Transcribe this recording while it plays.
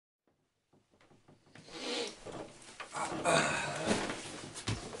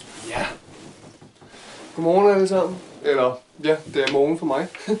Ja. Godmorgen alle sammen. Eller, ja, det er morgen for mig.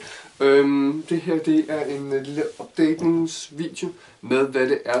 Det her, det er en lille opdatningsvideo med, hvad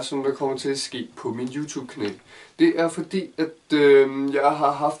det er, som der kommer til at ske på min YouTube-kanal. Det er fordi, at jeg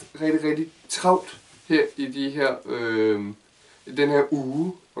har haft rigtig travlt her i i den her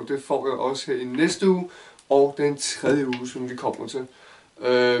uge. Og det får jeg også her i næste uge. Og den tredje uge, som vi kommer til.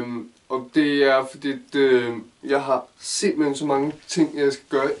 Og det er fordi, at jeg har simpelthen så mange ting, jeg skal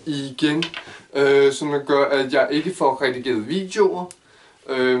gøre igen, som der gør, at jeg ikke får redigeret videoer.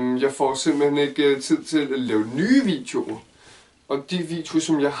 Jeg får simpelthen ikke tid til at lave nye videoer. Og de videoer,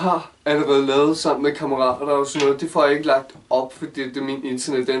 som jeg har allerede lavet sammen med kammerater og sådan noget, det får jeg ikke lagt op, fordi det min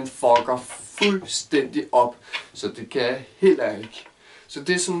internet, den fucker fuldstændig op. Så det kan jeg heller ikke. Så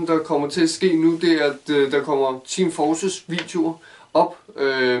det, som der kommer til at ske nu, det er, at der kommer Team Forces videoer op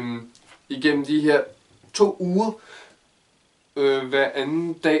igennem de her 2 uger. Hver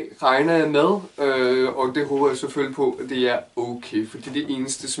anden dag regner jeg med, og det håber jeg selvfølgelig på, at det er okay, for det er det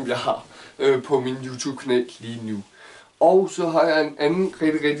eneste, som jeg har på min YouTube-kanal lige nu. Og så har jeg en anden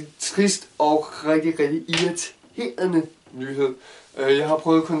rigtig trist og rigtig irriterende nyhed. Jeg har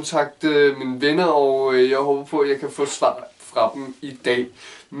prøvet at kontakte mine venner, og jeg håber på, at jeg kan få svar fra dem i dag.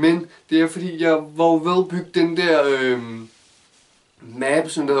 Men det er fordi, jeg var ved at bygge den der map,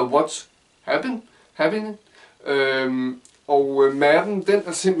 som der hedder What's Happening. Og mappen, den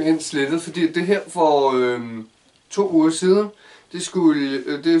er simpelthen slettet, fordi det her for 2 uger siden, det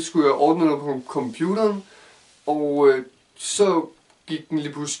skulle jeg ordne noget på computeren, og så gik den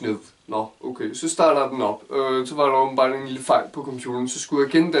lige pludselig ned. Nå, okay, så starter den op, så var der bare en lille fejl på computeren, så skulle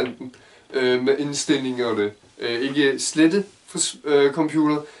jeg gendanne den med indstillinger og det. Ikke slette fra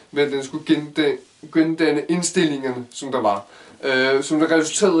computeren, men den skulle gendanne indstillingerne, som der var. Som der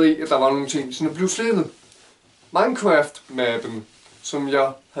resulterede i, at der var nogle ting, som der blev slettet. Minecarft-mappen, som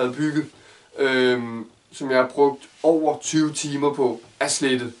jeg havde bygget, som jeg har brugt over 20 timer på, er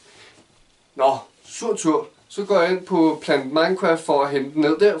slettet. Nå, sur tur. Så går jeg ind på Planet Minecraft for at hente den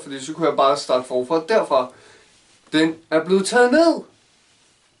ned der, fordi så kunne jeg bare starte forfra derfra. Den er blevet taget ned!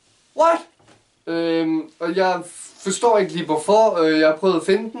 What? Og jeg forstår ikke lige hvorfor. Jeg har prøvet at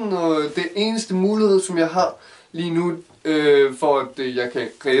finde den, og det eneste mulighed, som jeg har lige nu, for at jeg kan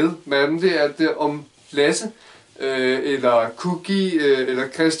redde mappen, det er, at om Lasse, eller Cookie, eller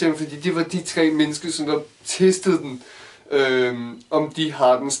Christian, fordi det var de 3 mennesker, som der testede den, om de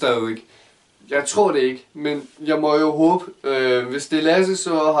har den stadig. Jeg tror det ikke, men jeg må jo håbe, hvis det er Lasse,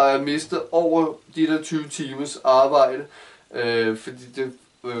 så har jeg mistet over de der 20 timers arbejde, fordi det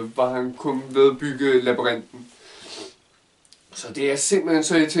var han kun ved at bygge labyrinten. Så det er simpelthen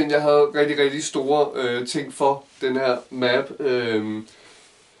så irriterende. Jeg havde rigtig store ting for den her map.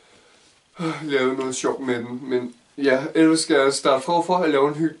 Lave noget sjovt med den, men ja, ellers skal jeg starte for at lave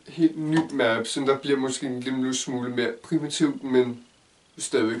en helt ny map, så der bliver måske en lille smule mere primitivt, men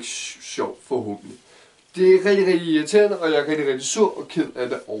stadigvæk sjovt forhåbentlig. Det er rigtig irriterende, og jeg er rigtig sur og ked af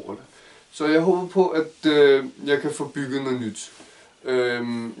det over det. Så jeg håber på, at jeg kan få bygget noget nyt.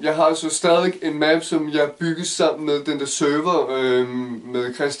 Jeg har altså stadig en map, som jeg bygger sammen med den der server,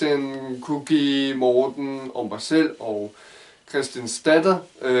 med Christian, Cookie, Morten og mig selv og Christians datter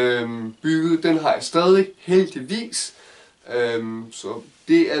bygget. Den har jeg stadig, heldigvis. Så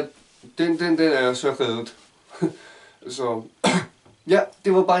det er, den er så reddet. Så ja,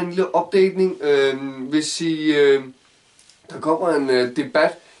 det var bare en lille opdatering. Hvis I, der kommer en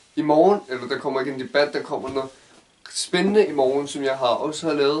debat i morgen, eller der kommer ikke en debat, der kommer noget spændende i morgen, som jeg også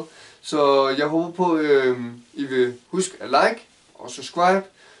har lavet. Så jeg håber på, I vil huske at like og subscribe.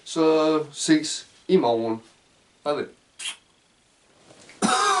 Så ses i morgen. Farvel.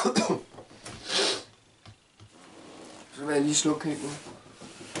 Så vil jeg lige slukke kameraet.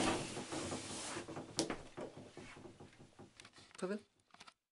 Farvel.